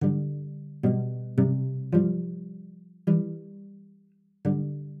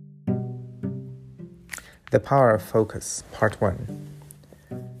The Power of Focus, Part 1.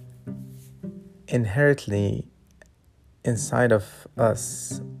 Inherently, inside of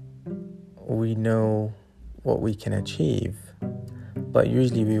us, we know what we can achieve, but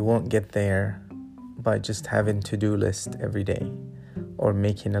usually we won't get there by just having a to-do list every day or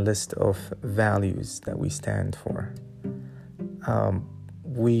making a list of values that we stand for.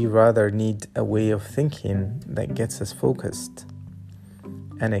 We rather need a way of thinking that gets us focused,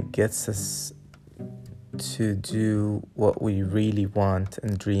 and it gets us to do what we really want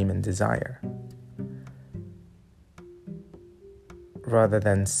and dream and desire, rather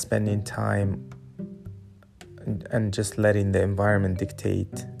than spending time and just letting the environment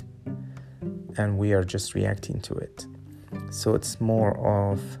dictate and we are just reacting to it. So it's more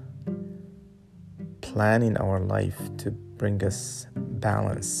of planning our life to bring us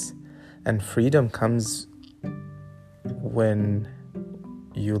balance. And freedom comes when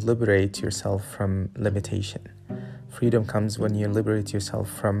you liberate yourself from limitation. Freedom comes when you liberate yourself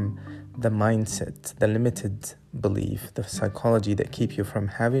from the mindset, the limited belief, the psychology that keep you from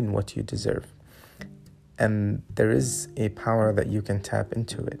having what you deserve. And there is a power that you can tap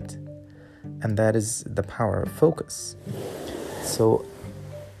into it, and that is the power of focus. So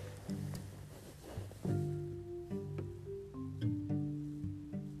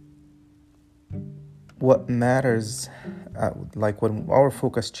what matters, like when our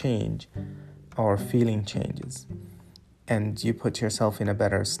focus change, our feeling changes, and you put yourself in a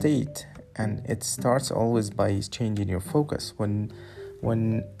better state. And it starts always by changing your focus. When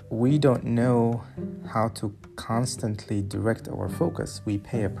we don't know how to constantly direct our focus, we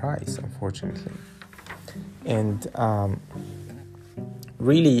pay a price, unfortunately. And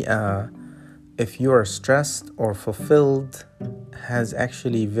really, if you are stressed or fulfilled, has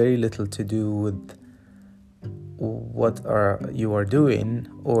actually very little to do with what you are doing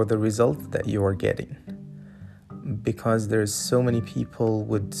or the result that you are getting, because there's so many people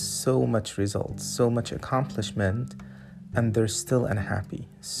with so much results, so much accomplishment, and they're still unhappy.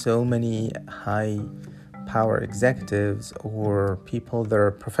 So many high power executives or people that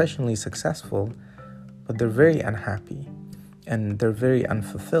are professionally successful, but they're very unhappy and they're very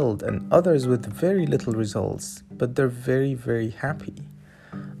unfulfilled, and others with very little results, but they're very, very happy.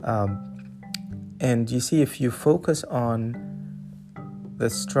 And you see, if you focus on the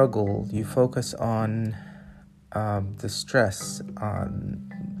struggle, you focus on the stress, on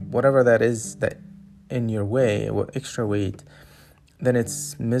whatever that is that in your way, or extra weight, then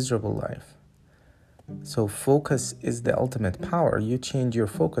it's miserable life. So focus is the ultimate power. You change your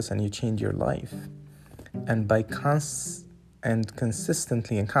focus and you change your life. And by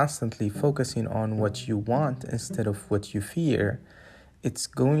consistently and constantly focusing on what you want instead of what you fear, it's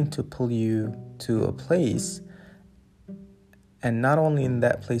going to pull you to a place, and not only in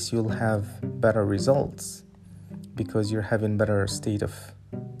that place you'll have better results because you're having better state of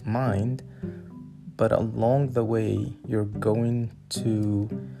mind, but along the way you're going to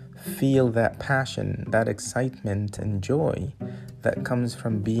feel that passion, that excitement and joy that comes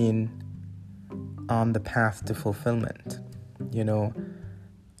from being on the path to fulfillment. You know,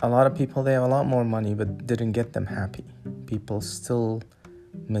 a lot of people, they have a lot more money but didn't get them happy. People still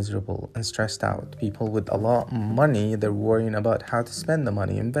miserable and stressed out. People with a lot more money, they're worrying about how to spend the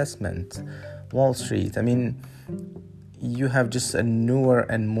money, investment, Wall Street. I mean, you have just a newer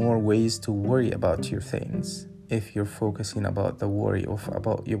and more ways to worry about your things if you're focusing about the worry of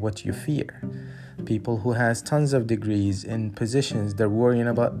about what you fear. People who has tons of degrees in positions, they're worrying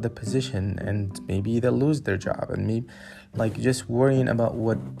about the position and maybe they'll lose their job, and maybe like just worrying about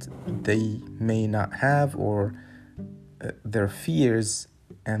what they may not have or their fears,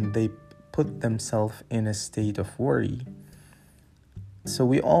 and they put themselves in a state of worry. So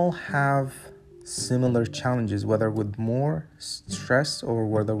we all have similar challenges, whether with more stress or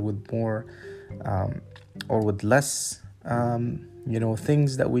whether with more or with less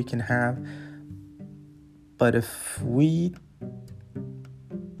things that we can have. But if we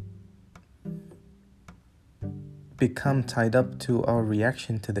become tied up to our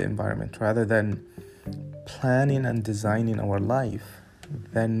reaction to the environment rather than planning and designing our life,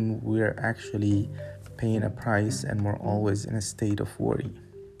 then we're actually paying a price and we're always in a state of worry.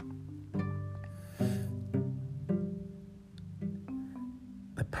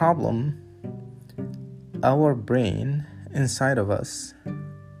 The problem, our brain inside of us,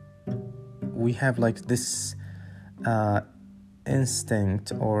 we have like this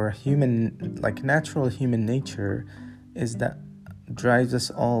instinct or human, like natural human nature is that drives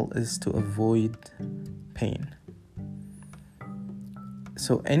us all is to avoid pain.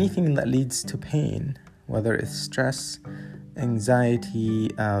 So anything that leads to pain, whether it's stress,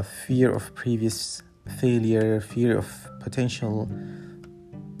 anxiety, fear of previous failure, fear of potential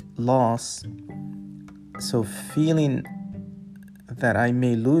loss. So feeling that I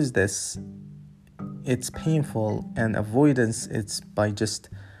may lose this, it's painful, and avoidance, it's by just,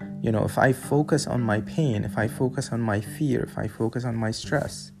 if I focus on my pain, if I focus on my fear, if I focus on my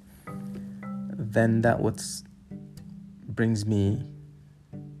stress, then that what brings me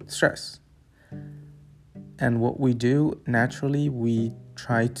stress. And what we do naturally, we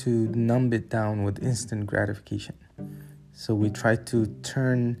try to numb it down with instant gratification. So we try to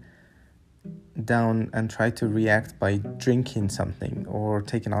turn down and try to react by drinking something or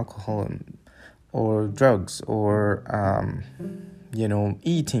taking alcohol or drugs or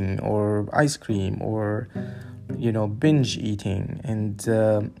eating or ice cream or binge eating,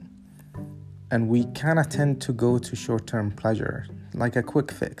 and we kind of tend to go to short-term pleasure like a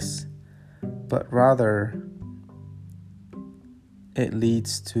quick fix, but rather it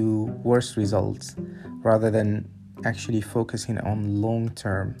leads to worse results rather than actually focusing on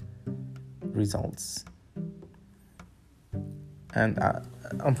long-term results. And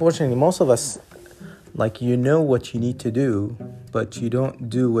unfortunately, most of us, what you need to do, but you don't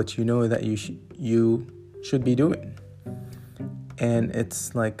do what you know that you should be doing. And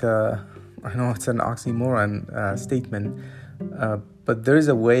it's like I know it's an oxymoron statement, but there's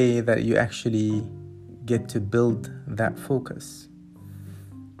a way that you actually get to build that focus.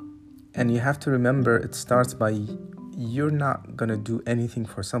 And you have to remember, it starts by, you're not going to do anything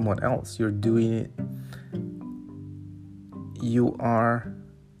for someone else. You're doing it. You are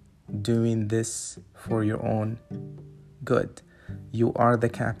doing this for your own good. You are the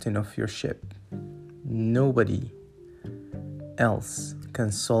captain of your ship. Nobody else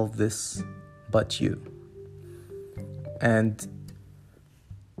can solve this but you. And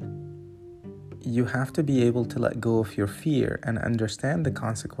you have to be able to let go of your fear and understand the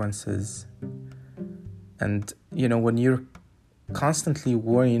consequences. And, when you're constantly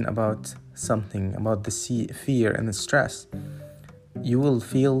worrying about something, about the fear and the stress, you will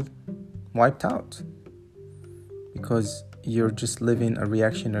feel wiped out because you're just living a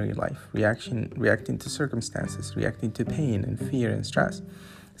reactionary life, reacting to circumstances, reacting to pain and fear and stress,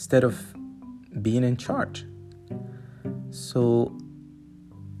 instead of being in charge. So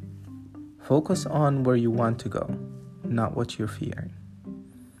focus on where you want to go, not what you're fearing.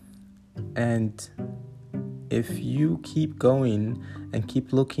 And if you keep going and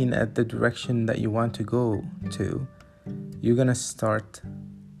keep looking at the direction that you want to go to, you're going to start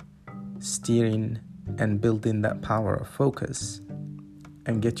steering and building that power of focus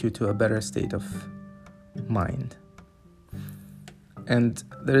and get you to a better state of mind. And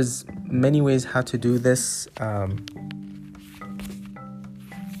there's many ways how to do this.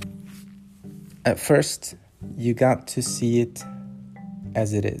 At first, you got to see it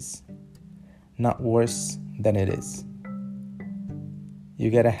as it is, not worse than it is. You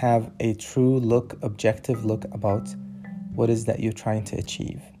got to have a true look, objective look about what is that you're trying to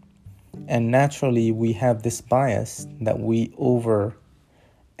achieve. And naturally, we have this bias that we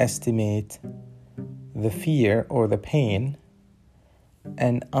overestimate the fear or the pain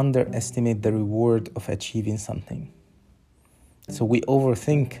and underestimate the reward of achieving something. So we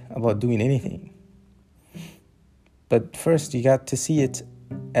overthink about doing anything. But first, you got to see it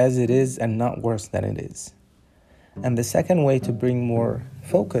as it is and not worse than it is. And the second way to bring more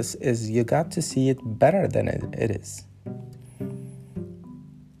focus is you got to see it better than it is.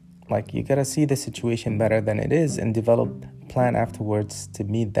 You got to see the situation better than it is and develop a plan afterwards to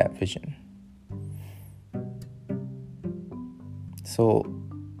meet that vision. So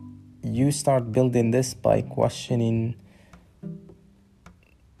you start building this by questioning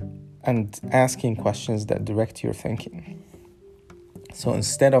and asking questions that direct your thinking. So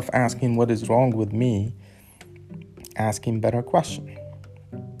instead of asking what is wrong with me, asking better question.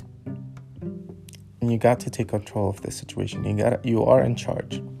 And you got to take control of the situation. You are in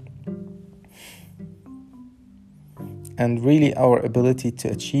charge. And really, our ability to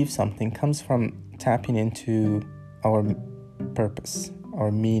achieve something comes from tapping into our purpose,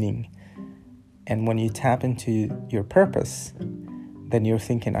 our meaning. And when you tap into your purpose, then you're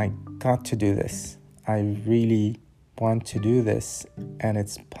thinking, I got to do this. I really want to do this. And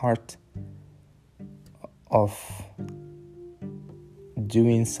it's part of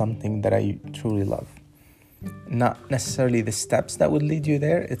doing something that I truly love. Not necessarily the steps that would lead you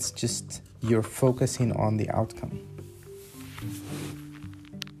there. It's just you're focusing on the outcome.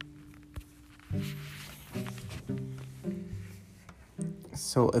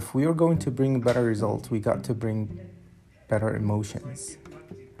 So if we are going to bring better results, we got to bring better emotions.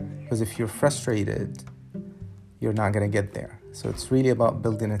 Because if you're frustrated, you're not going to get there. So it's really about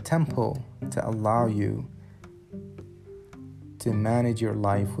building a tempo to allow you to manage your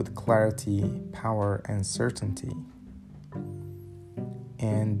life with clarity, power, and certainty.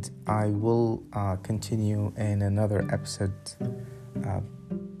 And I will continue in another episode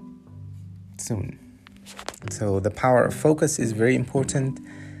soon. So the power of focus is very important.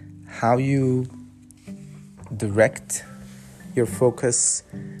 How you direct your focus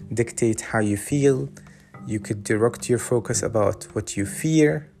dictate how you feel. You could direct your focus about what you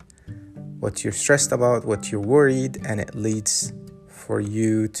fear, what you're stressed about, what you're worried, and it leads for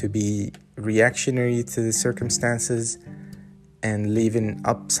you to be reactionary to the circumstances and live in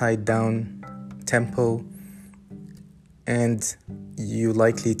upside down tempo, and you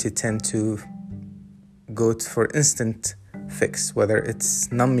likely to tend to go for instant fix, whether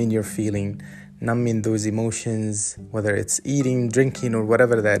it's numbing your feeling, numbing those emotions, whether it's eating, drinking, or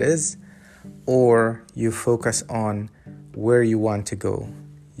whatever that is, or you focus on where you want to go.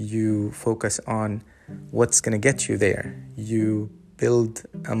 You focus on what's going to get you there. You build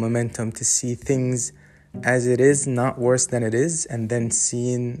a momentum to see things as it is, not worse than it is, and then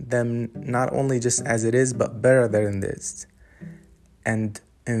seeing them not only just as it is, but better than it is, and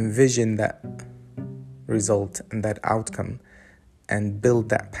envision that result and that outcome and build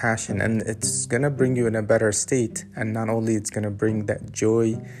that passion, and it's gonna bring you in a better state. And not only it's gonna bring that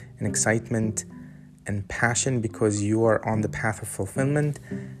joy and excitement and passion because you are on the path of fulfillment,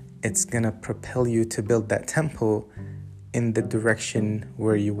 it's gonna propel you to build that tempo in the direction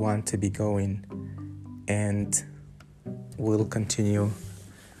where you want to be going. And we'll continue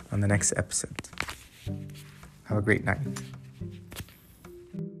on the next episode. Have a great night.